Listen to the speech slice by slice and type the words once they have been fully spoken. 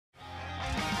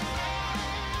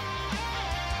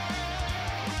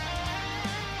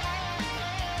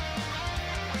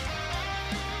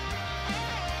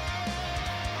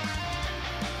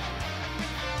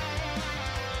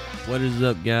What is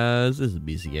up, guys? This is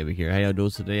BC Gaming here. How y'all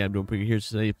doing today? I'm doing pretty good here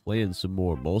today, playing some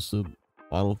more Balsa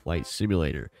Final Flight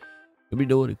Simulator. We'll be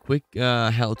doing a quick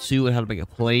how-to on how to make a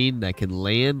plane that can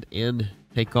land and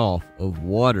take off of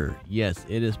water. Yes,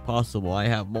 it is possible. I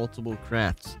have multiple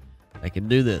crafts that can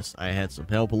do this. I had some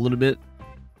help a little bit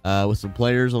with some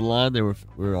players online. We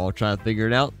were all trying to figure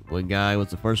it out. One guy was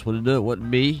the first one to do it. It wasn't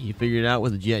me. He figured it out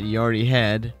with a jet he already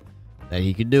had that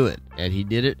he could do it, and he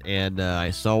did it. And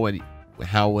I saw what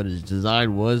his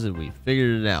design was, and we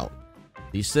figured it out.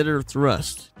 The center of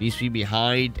thrust needs to be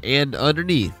behind and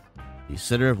underneath the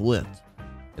center of lift,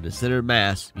 and the center of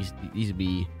mass needs to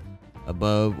be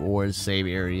above or in the same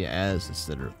area as the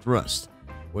center of thrust,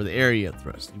 or the area of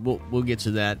thrust. We'll get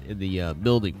to that in the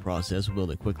building process. We'll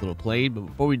build a quick little plane, but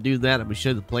before we do that, I'm going to show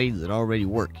you the planes that already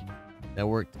work. That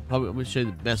worked. Probably I'm going to show you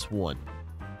the best one.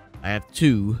 I have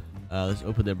two. Let's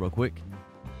open them real quick.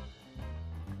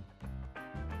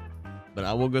 But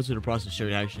I will go through the process to show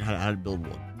you how to build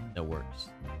one that works.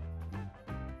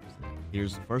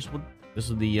 Here's the first one. This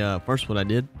is the first one I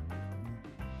did.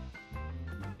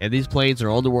 And these planes are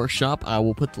on the workshop. I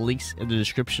will put the links in the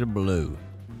description below.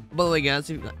 By the way, guys,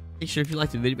 make sure if you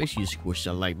like the video, make sure you squish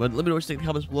that like button. Let me know what you think in the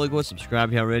comments below. Go and subscribe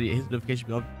if you haven't already. Hit the notification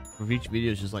bell for future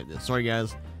videos just like this. Sorry,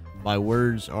 guys. My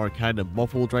words are kind of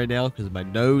muffled right now because my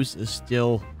nose is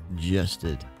still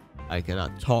congested. I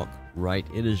cannot talk right.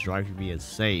 It is driving me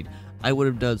insane. I would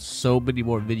have done so many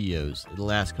more videos in the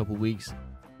last couple weeks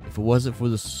if it wasn't for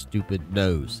the stupid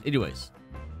nose. Anyways,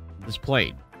 this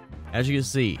plane, as you can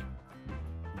see,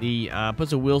 the put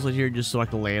some wheels on here just so I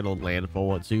can land on land if I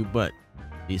want to. But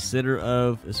the center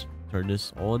of let's turn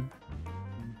this on.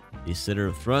 The center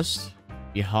of thrust,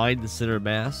 behind the center of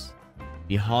mass,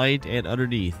 behind and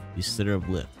underneath the center of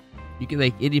lift. You can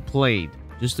make any plane,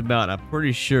 just about. I'm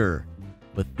pretty sure,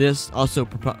 but this also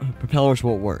propellers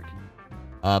won't work.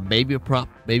 Maybe a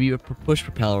push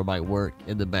propeller might work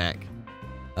in the back,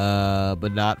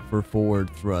 but not for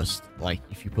forward thrust. Like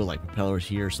if you put like propellers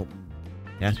here or something,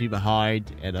 it has to be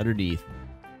behind and underneath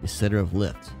the center of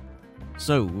lift.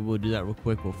 So we'll do that real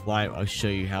quick. We'll fly. I'll show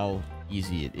you how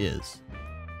easy it is,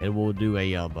 and we'll do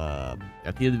a at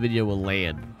the end of the video we'll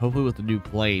land. Hopefully with the new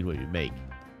plane what we make.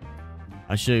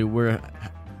 I'll show you where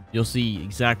you'll see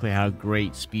exactly how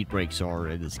great speed brakes are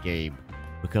in this game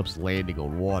when it comes to landing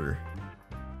on water.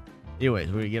 Anyways,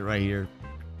 we're going to get right here.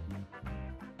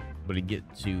 I'm going to get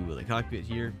to the cockpit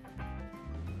here.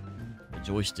 The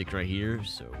joystick right here.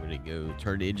 So we're going to go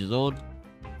turn the engines on.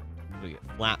 We're going to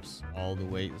get flaps all the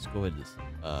way. Let's go ahead to this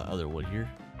other one here.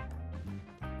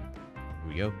 Here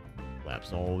we go.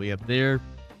 Flaps all the way up there.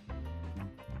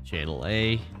 Channel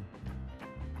A.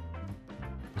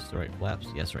 Is the right flaps?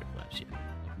 Yes, right flaps, yeah.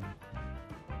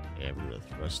 And we're going to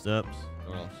thrust up.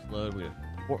 Start off slow. We're going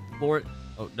to floor it.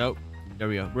 Oh, nope. There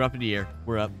we go. We're up in the air.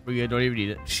 We're up. We're good. Don't even need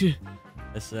it.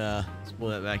 Let's pull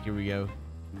that back. Here we go.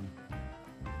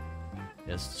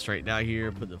 Just straighten out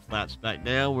here. Put the flaps back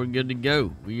down. We're good to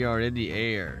go. We are in the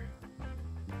air.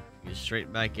 Just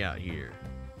straighten back out here.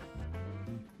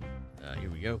 Here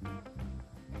we go.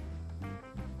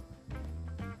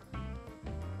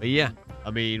 But yeah,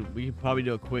 I mean, we can probably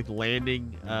do a quick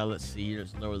landing. Let's see here.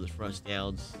 Let's lower the thrust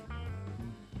downs.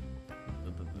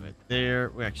 Right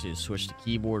there. We actually switched to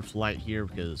keyboard flight here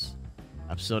because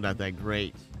I'm still not that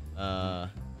great. We're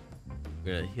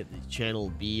gonna hit the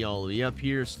channel B all the way up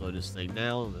here. Slow this thing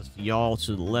down. Let's yaw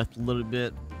to the left a little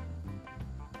bit.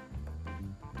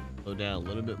 Slow down a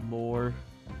little bit more.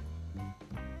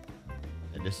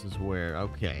 And this is where,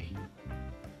 okay.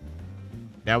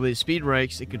 Now with the speed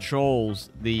brakes, it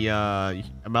controls the,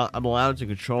 I'm allowed to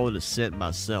control the descent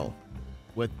myself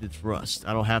with the thrust.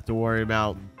 I don't have to worry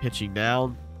about pitching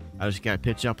down. I just gotta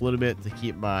pitch up a little bit to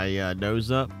keep my nose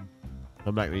up.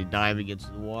 I'm not gonna be diving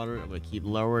into the water. I'm gonna keep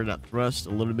lowering that thrust a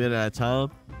little bit at a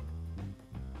time.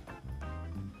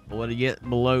 But when I get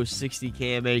below 60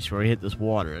 km where I hit this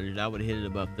water, and I would hit it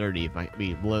above 30 if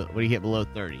when you hit below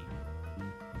 30.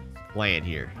 Land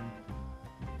here.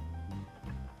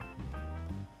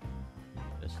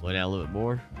 Let's slow down a little bit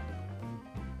more.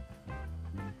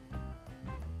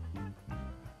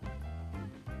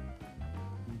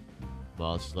 Come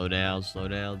on, slow down, slow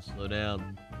down, slow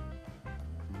down.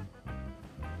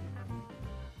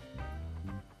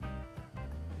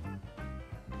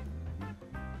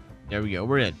 There we go.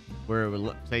 We're in.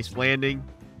 We're safe landing.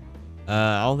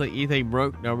 I don't think anything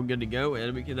broke. Now we're good to go,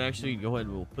 and we can actually go ahead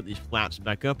and we'll put these flaps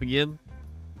back up again.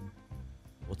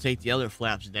 We'll take the other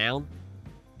flaps down.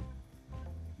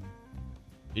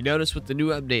 You notice with the new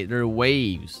update, there are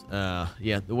waves.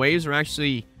 Yeah, the waves are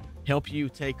actually help you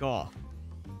take off.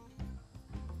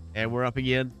 And we're up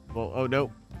again. Well, oh,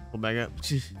 nope. Pull back up.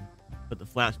 Put the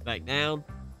flaps back down.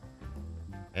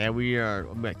 And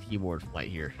I'm back to keyboard flight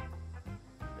here.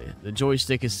 The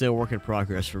joystick is still work in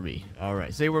progress for me. All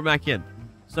right, so we're back in.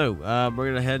 So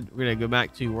we're gonna go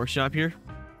back to workshop here.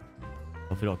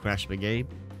 Hopefully don't crash my game.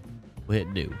 We'll hit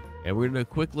new, and we're gonna do a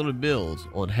quick little build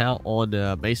on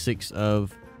the basics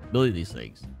of building these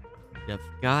things. And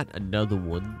I've got another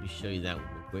one. Let me show you that one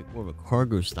real quick. More of a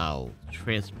cargo style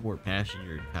transport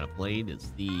passenger kind of plane. It's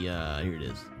the here it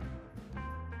is.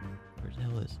 Where the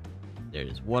hell is it? There it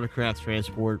is. Watercraft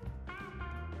transport.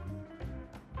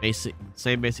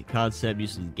 Same basic concept,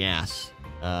 uses gas.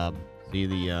 See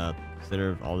the center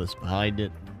of all this behind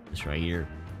it? This right here.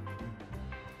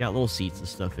 Got little seats and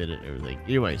stuff in it and everything.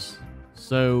 Anyways,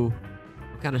 so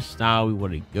what kind of style we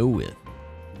want to go with?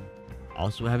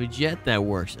 Also have a jet that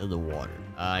works in the water.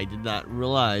 I did not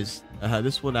realize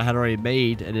this one I had already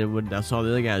made, and then when I saw the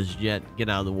other guy's jet get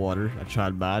out of the water, I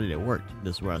tried mine and it worked.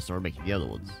 This is where I started making the other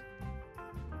ones.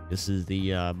 This is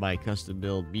the my custom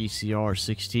build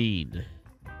BCR-16.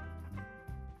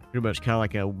 Pretty much kind of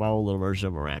like my own little version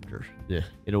of a Raptor. Yeah,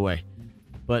 in a way.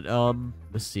 But,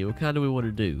 let's see. What kind do we want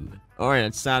to do? Alright, I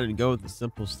decided to go with the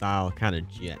simple style kind of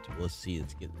jet. Let's see.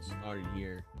 Let's get this started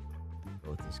here.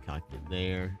 Go with this cockpit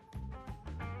there.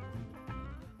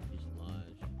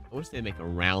 I wish they make a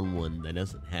round one that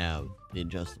doesn't have the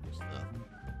adjustable stuff.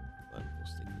 But we'll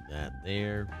stick with that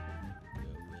there. Go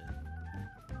with...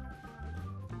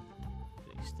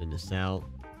 Extend this out.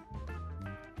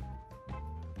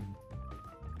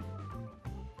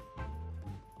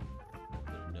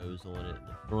 On it in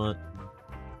the front.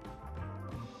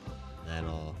 That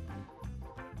off.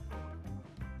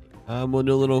 We'll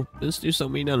do a little. Let's do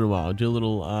something we've done in a while. Do a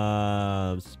little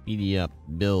speedy up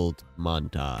build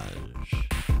montage.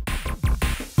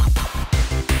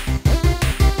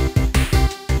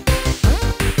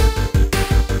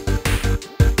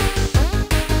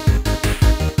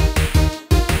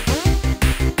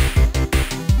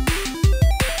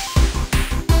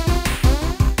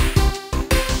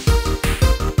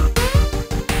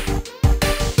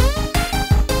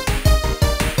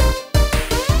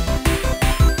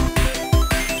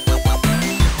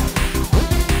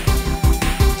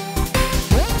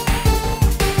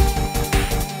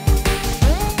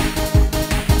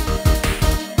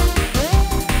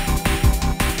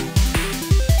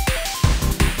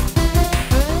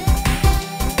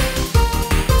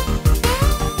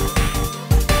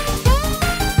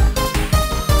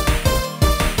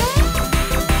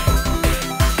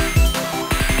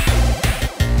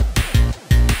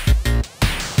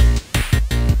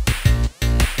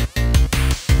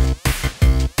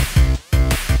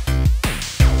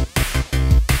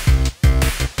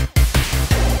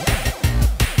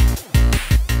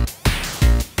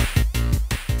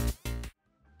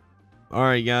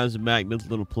 Alright guys, I'm back with a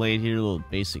little plane here, a little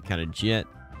basic kind of jet.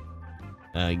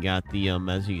 Got the,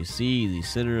 as you can see, the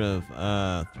center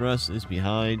of thrust is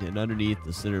behind and underneath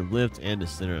the center of lift and the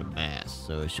center of mass.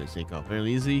 So it should take off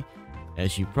fairly easy,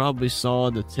 as you probably saw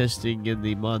in the testing in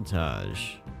the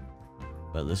montage.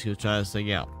 But let's go try this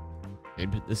thing out.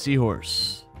 And put the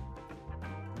seahorse.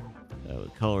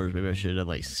 With colors, maybe I should have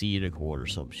like sea unicorn or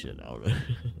some shit. I don't know.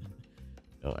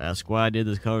 Don't ask why I did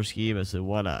this color scheme. I said,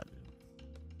 why not?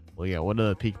 Well, yeah, one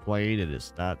other peak plane, and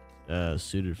it's not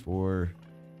suited for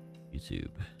YouTube.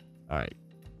 All right.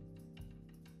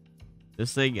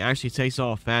 This thing actually takes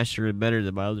off faster and better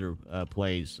than my other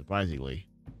planes, surprisingly.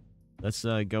 Let's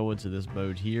go into this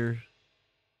mode here.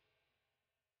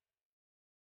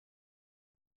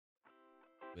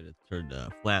 I'm going to turn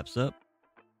the flaps up.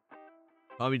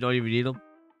 Probably don't even need them,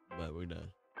 but we're gonna.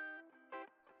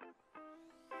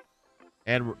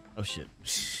 And we're, oh shit.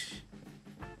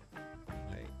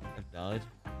 Alright, I've died.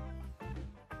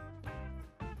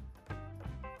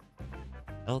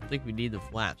 I don't think we need the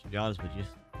flaps, to be honest with you.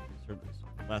 Turn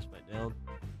the flaps back down.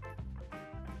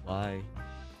 Fly.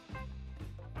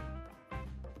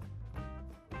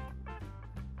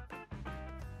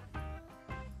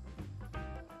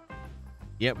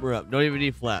 Yep, we're up. Don't even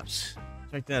need flaps.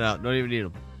 Check that out. Don't even need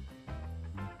them.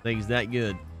 Thing's that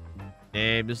good.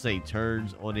 Damn, this thing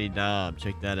turns on a dime.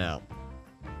 Check that out.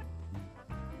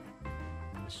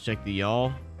 Let's check the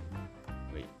yaw.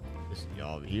 Wait, this is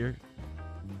yaw over here.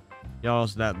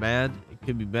 Yaw's not bad. It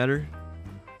could be better.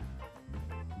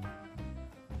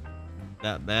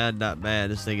 Not bad, not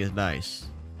bad. This thing is nice.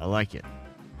 I like it.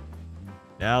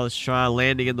 Now let's try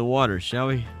landing in the water, shall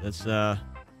we? Let's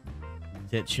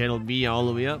hit channel B all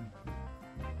the way up.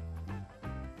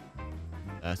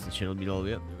 That's the channel B all the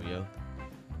way up. There we go.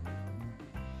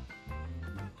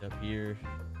 Up here.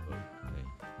 Oh, okay.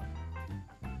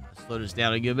 Let's slow this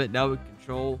down a good bit. Now we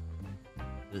control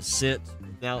the sit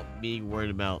without being worried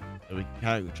about, and we can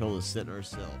kind of control the center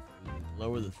ourselves. We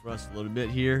lower the thrust a little bit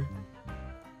here.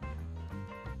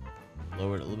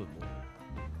 Lower it a little bit more.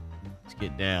 Let's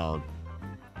get down.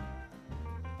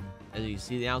 As you can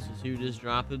see, the altitude is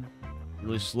dropping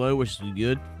really slow, which is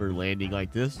good for landing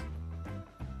like this.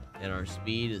 And our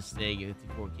speed is staying at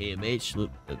 54 km/h.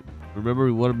 Remember,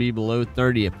 we want to be below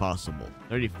 30 if possible.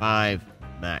 35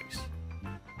 max.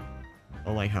 I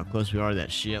don't like how close we are to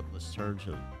that ship. Let's turn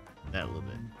to that a little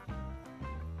bit.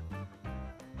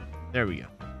 There we go.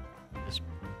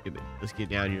 Let's get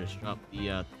down here. Let's drop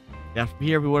the. Now from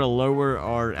here, we want to lower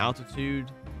our altitude.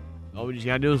 All we just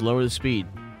gotta do is lower the speed.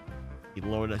 Keep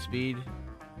lowering that speed.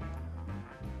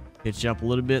 Pitch up a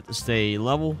little bit to stay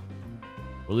level.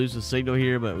 We'll lose the signal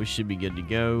here, but we should be good to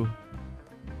go.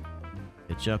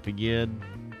 Pitch up again.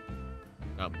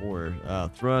 Got more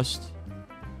thrust.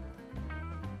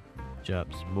 Pitch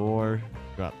up some more.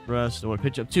 Drop thrust. Don't want to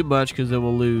pitch up too much because then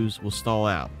we'll stall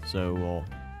out. So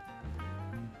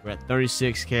we're at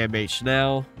 36 km/h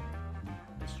now.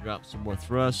 Let's drop some more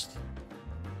thrust.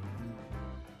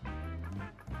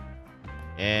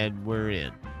 And we're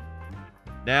in.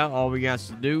 Now all we got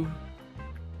to do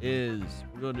is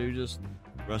we're going to just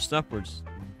thrust upwards.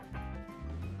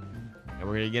 And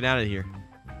we're going to get out of here.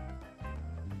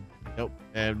 Nope.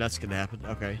 And that's going to happen.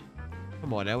 Okay.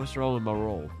 Come on now. What's wrong with my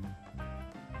roll?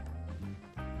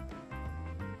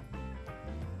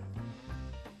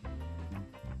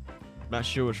 Not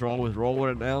sure what's wrong with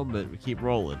rolling it now, but we keep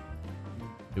rolling.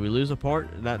 Did we lose a part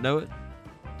and not know it?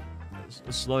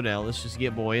 Let's slow down. Let's just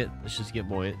get buoyant.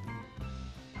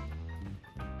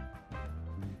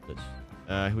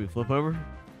 Can we flip over?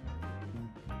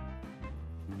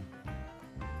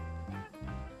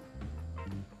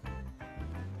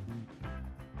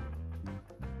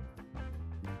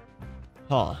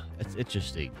 Huh. That's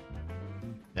interesting.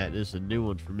 That is a new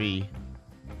one for me.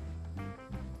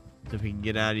 So if we can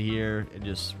get out of here and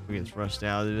just get thrust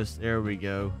out of this. There we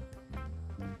go.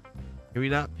 Can we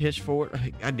not pitch forward?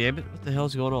 God damn it. What the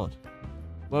hell's going on?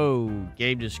 Whoa.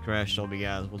 Game just crashed on me,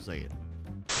 guys. 1 second.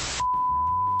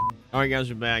 Alright, guys.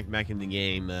 We're back in the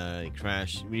game. It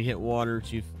crashed. When you hit water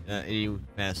too any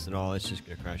fast at all, it's just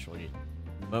going to crash on you.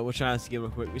 But we'll try this again real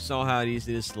quick. We saw how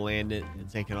easy it is to land it and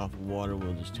take it off the water.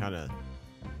 We'll just try to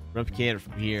replicate it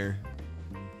from here.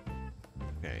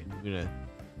 Okay.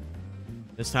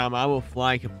 This time I will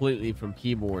fly completely from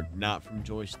keyboard, not from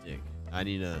joystick. I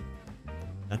need a...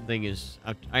 That thing is...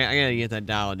 I gotta get that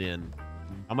dialed in.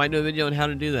 I might do a video on how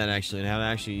to do that, actually, and how to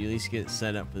actually at least get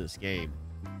set up for this game.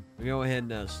 We'll go ahead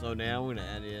and slow down. We're gonna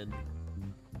add in...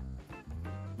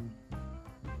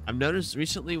 I've noticed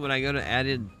recently when I go to add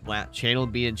in channel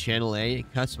B and channel A,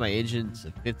 it cuts my engine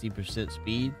to 50%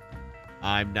 speed.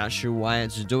 I'm not sure why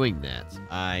it's doing that.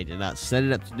 I did not set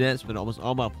it up to that, but almost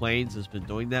all my planes has been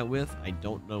doing that with. I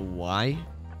don't know why.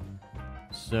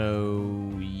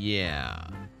 So, yeah.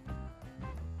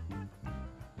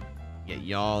 Yeah,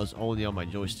 y'all is only on my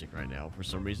joystick right now for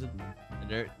some reason. And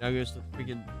there goes the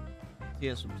freaking... See,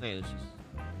 that's what I'm saying. It's just...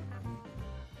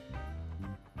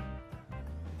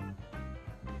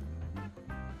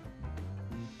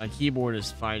 My keyboard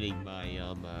is fighting my,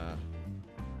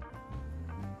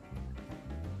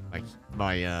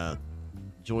 my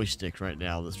joystick right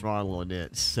now, the throttle on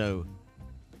it. So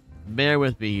bear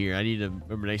with me here. I need to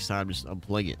remember next time just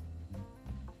unplug it.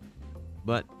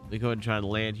 But let me go ahead and try to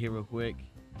land here real quick.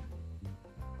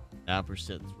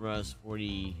 9% thrust,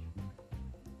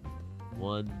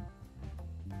 41.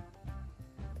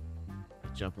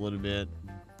 Jump a little bit.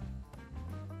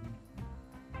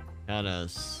 Kind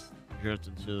of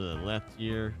drifting to the left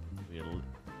here.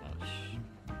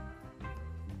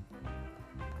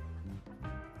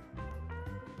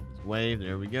 Wave,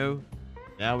 there we go.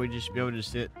 Now we just be able to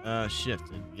just hit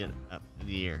shift and get up in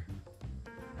the air.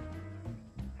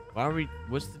 Why are we...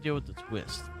 What's the deal with the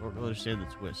twist? I don't really understand the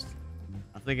twist.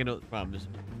 I think I know what the problem is.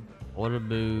 I want to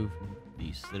move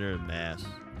the center of mass.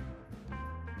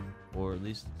 Or at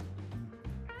least...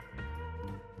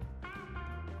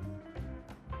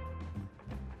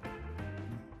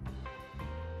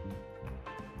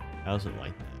 How's it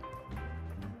like that?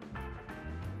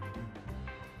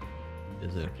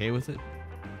 Is it okay with it?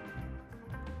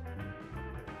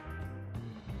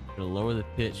 I'm gonna lower the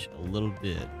pitch a little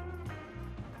bit.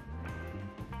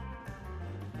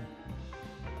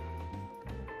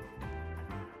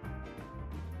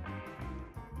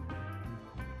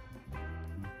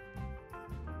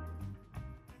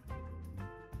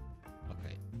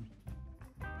 Okay.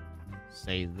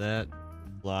 Save that.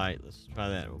 Fly. Let's try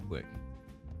that real quick.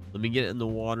 Let me get it in the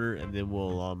water and then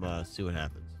we'll see what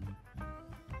happens.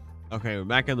 Okay, we're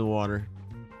back in the water.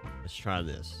 Let's try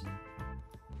this.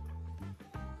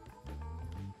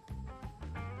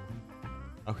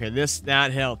 Okay,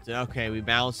 that helped. Okay, we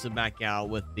balanced it back out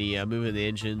with the moving the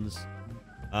engines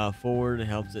forward. It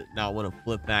helps it not want to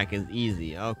flip back as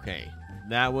easy. Okay,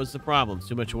 that was the problem.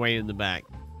 Too much weight in the back.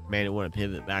 Made it want to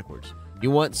pivot backwards.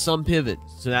 You want some pivot,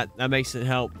 so that makes it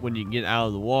help when you get out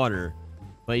of the water,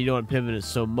 but you don't want to pivot it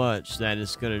so much that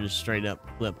it's gonna just straight up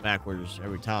flip backwards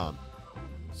every time.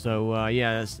 So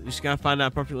yeah, you just gotta find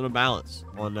that perfect little balance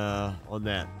on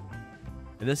that.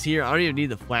 And this here, I don't even need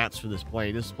the flaps for this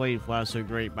plane. This plane flies so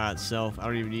great by itself. I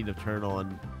don't even need to turn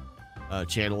on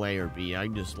channel A or B. I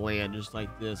can just land just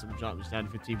like this. I'm dropping this down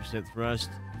to 15% thrust.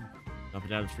 Drop it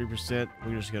down to 3%.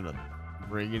 We're just gonna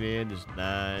bring it in just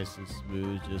nice and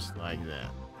smooth, just like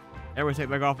that. And we're take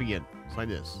back off again, just like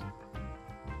this.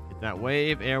 Get that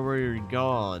wave, and we're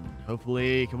gone.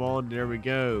 Hopefully, come on, there we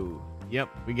go. Yep,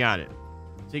 we got it.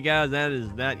 See, guys, that is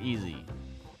that easy.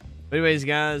 But anyways,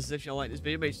 guys, if y'all like this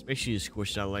video, make sure you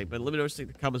squish that like button. Let me know what you think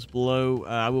in the comments below.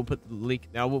 I will put the link.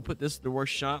 Now, we'll put this in the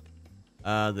workshop.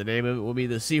 The name of it will be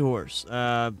the Seahorse.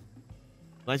 Yeah.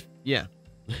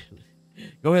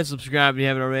 Go ahead and subscribe if you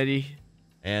haven't already.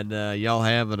 And y'all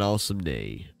have an awesome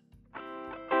day.